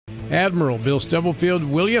Admiral Bill Stubblefield.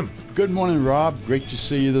 William. Good morning, Rob. Great to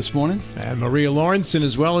see you this morning. And Maria Lawrenson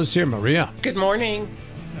as well is here. Maria. Good morning.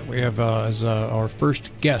 We have as our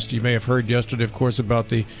first guest, you may have heard yesterday, of course, about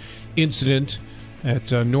the incident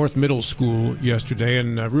at North Middle School yesterday,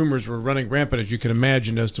 and rumors were running rampant, as you can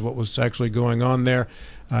imagine, as to what was actually going on there.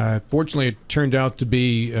 Fortunately, it turned out to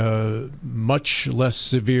be much less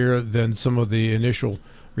severe than some of the initial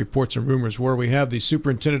reports and rumors were. We have the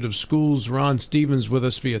Superintendent of Schools, Ron Stevens, with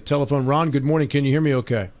us via telephone. Ron, good morning. Can you hear me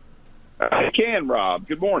okay? I can, Rob.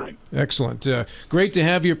 Good morning. Excellent. Great to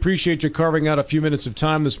have you. Appreciate you carving out a few minutes of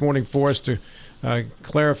time this morning for us to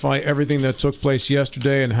clarify everything that took place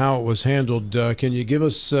yesterday and how it was handled. Can you give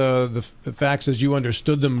us the facts as you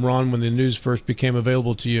understood them, Ron, when the news first became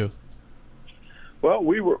available to you? Well,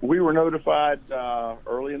 we were notified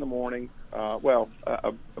early in the morning, about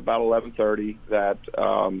 11:30, that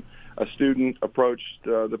a student approached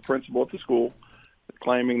the principal at the school,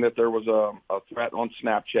 claiming that there was a threat on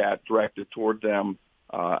Snapchat directed toward them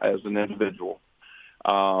as an individual.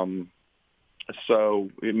 So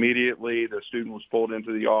immediately the student was pulled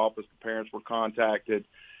into the office. The parents were contacted.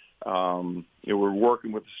 We're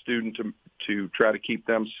working with the student to try to keep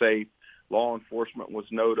them safe. Law enforcement was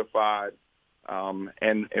notified.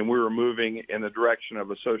 And we were moving in the direction of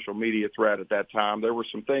a social media threat at that time. There were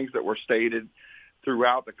some things that were stated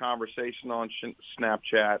throughout the conversation on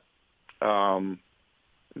Snapchat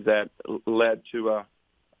that led to a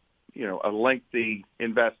lengthy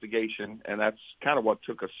investigation, and that's kind of what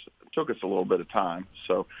took us a little bit of time.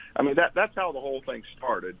 So, I mean, that's how the whole thing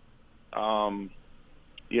started. And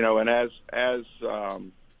as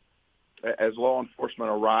law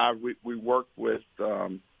enforcement arrived, we worked with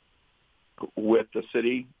the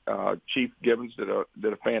city. Chief Gibbons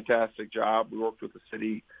did a fantastic job. We worked with the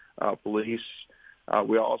city police.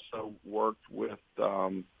 We also worked with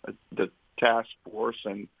the task force,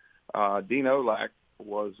 and Dean Olak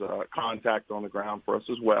was contact on the ground for us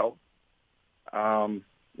as well. So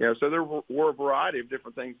there were a variety of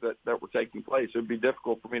different things that were taking place. It would be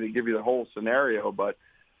difficult for me to give you the whole scenario, but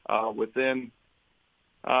within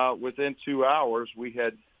 2 hours, we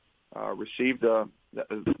had received a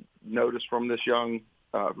notice from this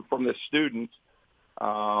student.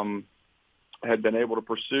 Had been able to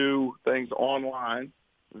pursue things online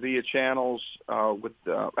via channels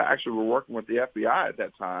actually we're working with the FBI at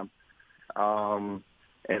that time.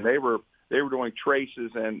 And they were doing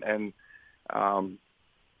traces and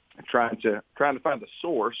trying to find the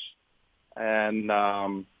source. And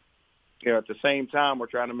at the same time, we're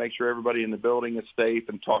trying to make sure everybody in the building is safe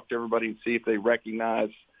and talk to everybody and see if they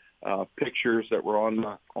recognize pictures that were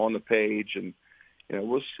on the page. And it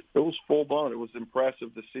was full blown. It was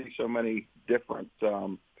impressive to see so many different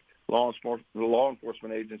law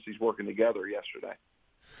enforcement agencies working together yesterday.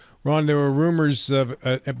 Ron, there were rumors of,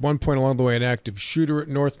 at one point along the way, an active shooter at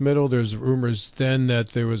North Middle. There's rumors then that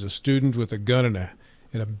there was a student with a gun in a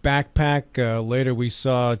backpack. Later we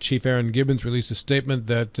saw Chief Aaron Gibbons release a statement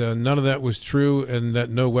that none of that was true and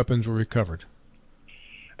that no weapons were recovered.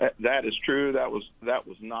 That is true. That was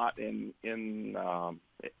not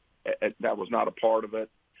that was not a part of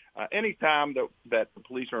it. Anytime that the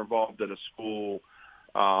police are involved at a school,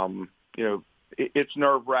 it's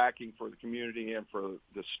nerve-wracking for the community and for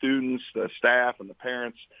the students, the staff, and the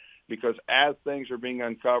parents, because as things are being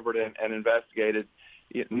uncovered and investigated,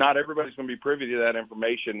 not everybody's going to be privy to that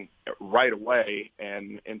information right away.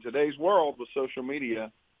 And in today's world with social media,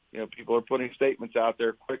 people are putting statements out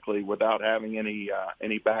there quickly without having any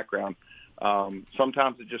background.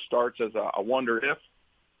 Sometimes it just starts as a wonder if,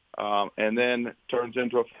 and then turns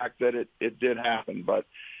into a fact that it did happen. But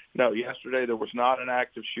no, yesterday there was not an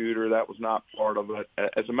active shooter. That was not part of it.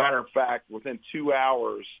 As a matter of fact, within 2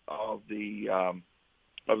 hours of the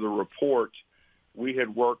report, we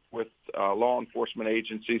had worked with law enforcement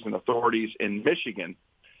agencies and authorities in Michigan,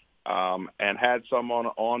 and had someone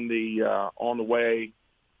on the way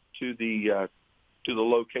to the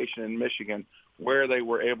location in Michigan where they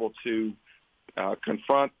were able to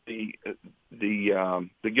confront the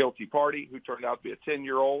guilty party, who turned out to be a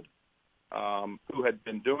 10-year-old. Who had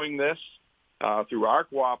been doing this. Through our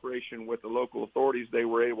cooperation with the local authorities, they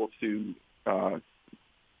were able to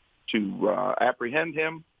apprehend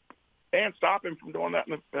him and stop him from doing that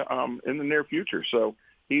in the near future. So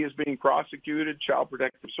he is being prosecuted. Child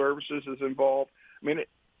Protective Services is involved. I mean,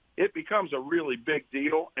 it becomes a really big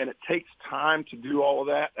deal, and it takes time to do all of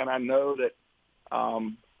that. And I know that,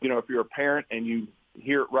 if you're a parent and you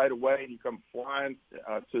hear it right away and you come flying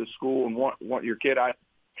to the school and want your kid, I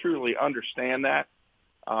truly understand that.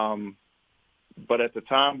 But at the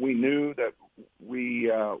time, we knew that we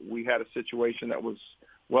had a situation that was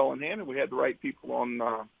well in hand, and we had the right people on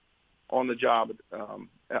on the job,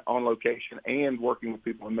 on location, and working with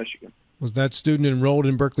people in Michigan. Was that student enrolled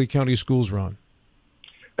in Berkeley County Schools, Ron?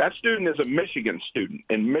 That student is a Michigan student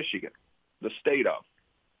in Michigan, the state of.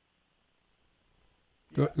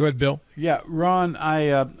 Go ahead, Bill. Yeah, Ron,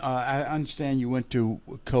 I understand you went to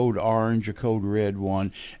Code Orange, a Code Red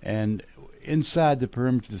one, and inside the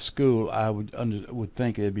perimeter of the school, I would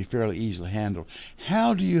think it'd be fairly easily handled.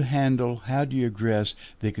 How do you address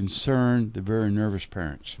the concern, the very nervous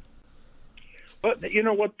parents? But you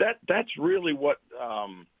know what? That's really what.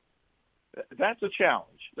 That's a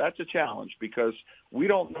challenge. That's a challenge because we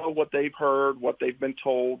don't know what they've heard, what they've been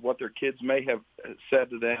told, what their kids may have said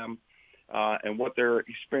to them, and what their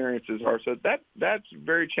experiences are. So that's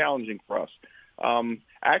very challenging for us.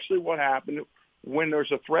 Actually, what happened when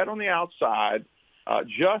there's a threat on the outside,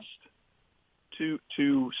 just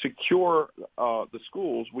to secure the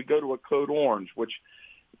schools, we go to a Code Orange, which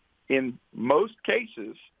in most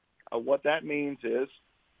cases, what that means is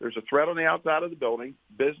there's a threat on the outside of the building,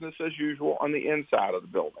 business as usual on the inside of the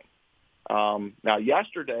building. Now,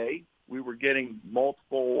 yesterday, we were getting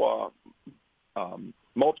multiple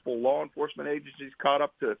law enforcement agencies caught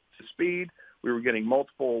up to speed. We were getting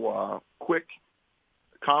multiple quick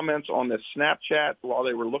comments on this Snapchat while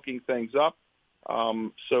they were looking things up.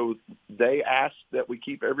 So they asked that we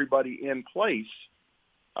keep everybody in place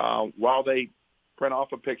while they print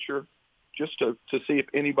off a picture just to see if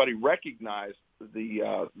anybody recognized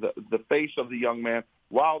the face of the young man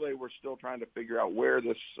while they were still trying to figure out where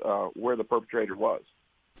the perpetrator was.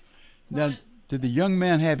 Now, did the young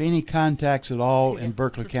man have any contacts at all in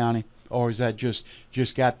Berkeley County, or is that just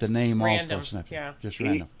got the name random. off? Random, yeah. Just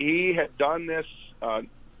random. He had done this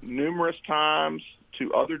numerous times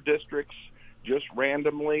to other districts, just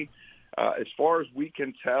randomly. As far as we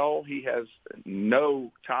can tell, he has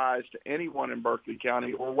no ties to anyone in Berkeley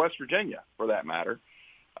County or West Virginia, for that matter.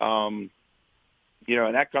 And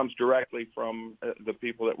that comes directly from the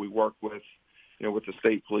people that we work with, with the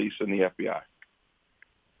state police and the FBI.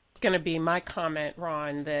 It's going to be my comment,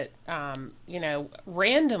 Ron, that,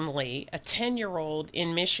 randomly a 10-year-old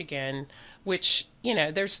in Michigan, which,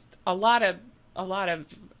 there's a lot of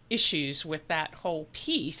issues with that whole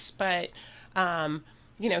piece, but,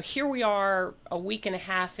 here we are a week and a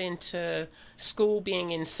half into school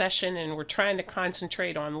being in session, and we're trying to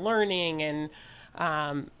concentrate on learning and,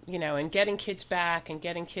 and getting kids back and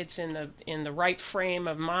getting kids in the right frame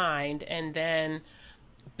of mind, and then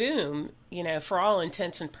boom, for all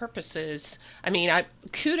intents and purposes,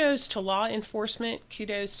 kudos to law enforcement,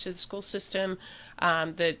 kudos to the school system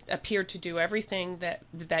that appeared to do everything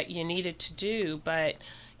that you needed to do, but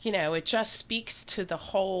it just speaks to the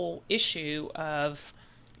whole issue of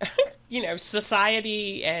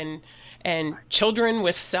society and children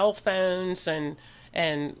with cell phones and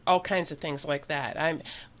all kinds of things like that.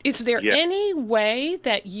 Is there any way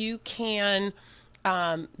that you can,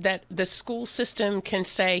 that the school system can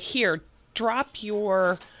say, here, drop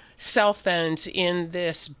your cell phones in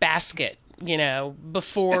this basket,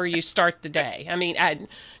 before you start the day?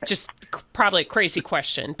 Just probably a crazy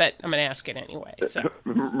question, but I'm going to ask it anyway. So.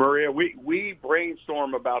 Maria, we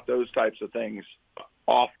brainstorm about those types of things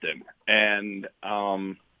often, and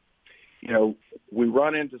we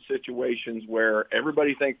run into situations where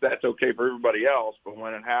everybody thinks that's okay for everybody else, but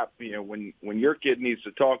when it happens, when your kid needs to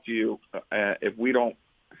talk to you, if we've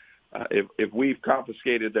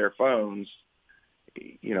confiscated their phones,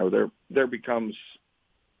 there becomes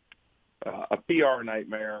a PR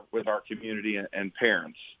nightmare with our community and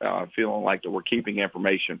parents, feeling like that we're keeping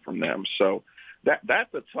information from them. So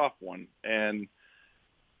that's a tough one, and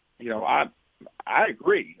I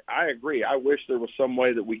agree. I wish there was some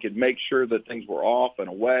way that we could make sure that things were off and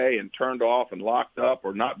away and turned off and locked up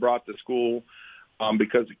or not brought to school,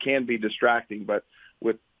 because it can be distracting. But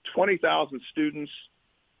with 20,000 students,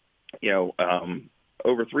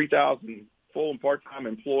 over 3,000 full and part-time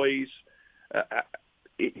employees,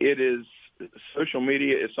 social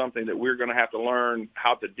media is something that we're going to have to learn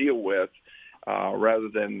how to deal with, rather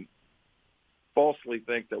than falsely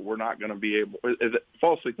think that we're not going to be able,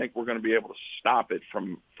 falsely think we're going to be able to stop it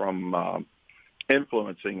from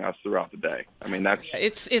influencing us throughout the day.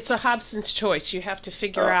 It's a Hobson's choice. You have to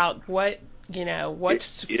figure out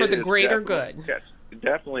what's for the greater good.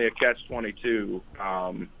 Definitely a catch-22,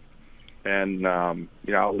 and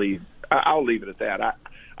I'll leave it at that.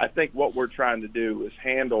 I think what we're trying to do is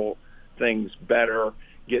handle things better,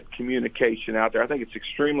 get communication out there. I think it's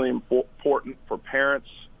extremely important for parents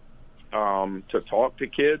to talk to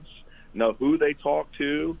kids, know who they talk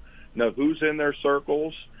to, know who's in their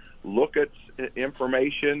circles, look at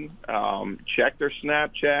information, check their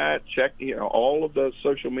Snapchat, check all of the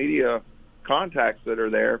social media contacts that are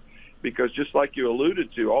there, because just like you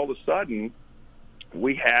alluded to, all of a sudden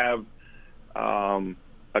we have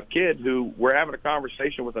a kid who we're having a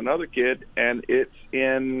conversation with another kid, and it's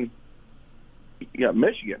in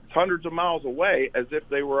Michigan. It's hundreds of miles away, as if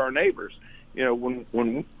they were our neighbors.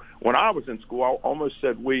 When I was in school, I almost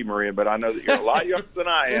said we, Maria, but I know that you're a lot younger than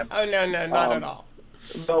I am. Oh, no, not at all.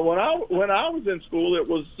 So when I was in school, it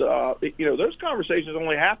was those conversations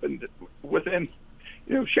only happened within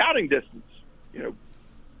shouting distance.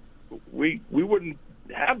 We wouldn't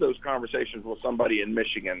have those conversations with somebody in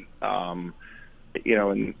Michigan. And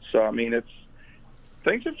so I mean,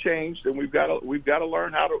 things have changed, and we've got to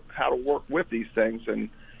learn how to work with these things. And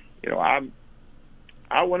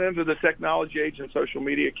I went into the technology age and social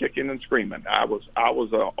media kicking and screaming. I was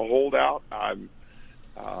a holdout. And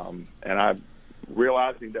I'm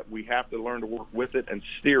realizing that we have to learn to work with it and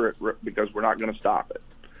steer it, because we're not going to stop it.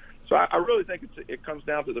 So I really think it comes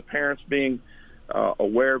down to the parents being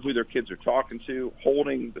aware of who their kids are talking to,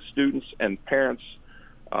 holding the students and parents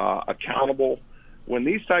accountable. When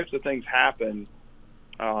these types of things happen,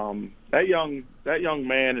 that young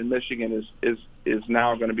man in Michigan is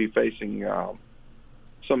now going to be facing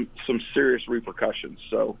some serious repercussions.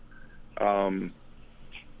 So,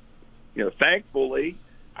 thankfully,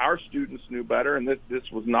 our students knew better, and this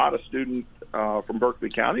was not a student from Berkeley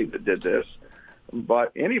County that did this,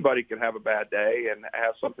 but anybody could have a bad day and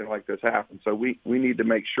have something like this happen. So we need to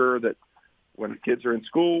make sure that when the kids are in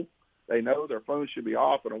school, they know their phones should be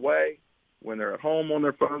off and away. When they're at home on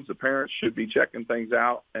their phones, the parents should be checking things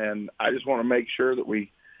out. And I just want to make sure that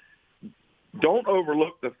we don't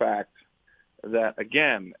overlook the fact that,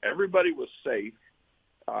 again, everybody was safe.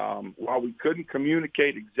 While we couldn't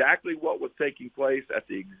communicate exactly what was taking place at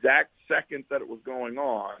the exact second that it was going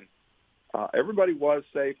on, everybody was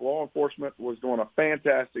safe. Law enforcement was doing a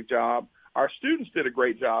fantastic job. Our students did a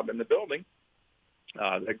great job in the building.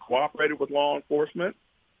 They cooperated with law enforcement,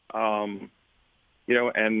 and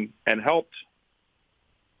helped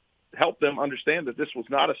them understand that this was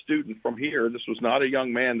not a student from here. This was not a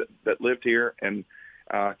young man that lived here, and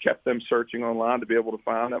kept them searching online to be able to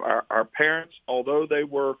find them. Our parents, although they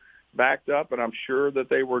were backed up, and I'm sure that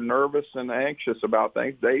they were nervous and anxious about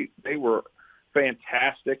things, they were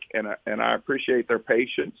fantastic, and I appreciate their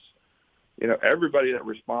patience. Everybody that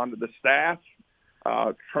responded, the staff,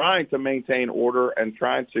 trying to maintain order and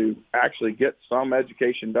trying to actually get some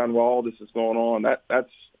education done while all this is going on. That's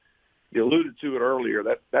you alluded to it earlier.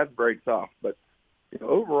 That's very tough. But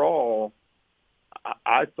overall,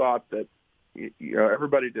 I thought that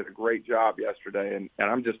everybody did a great job yesterday, and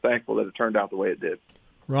I'm just thankful that it turned out the way it did.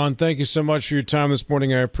 Ron, thank you so much for your time this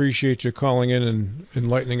morning. I appreciate you calling in and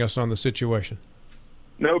enlightening us on the situation.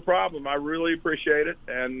 No problem. I really appreciate it.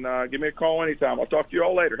 And give me a call anytime. I'll talk to you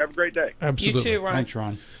all later. Have a great day. Absolutely. You too, Ron. Thanks,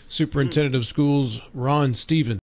 Ron. Superintendent of Schools, Ron Stevens.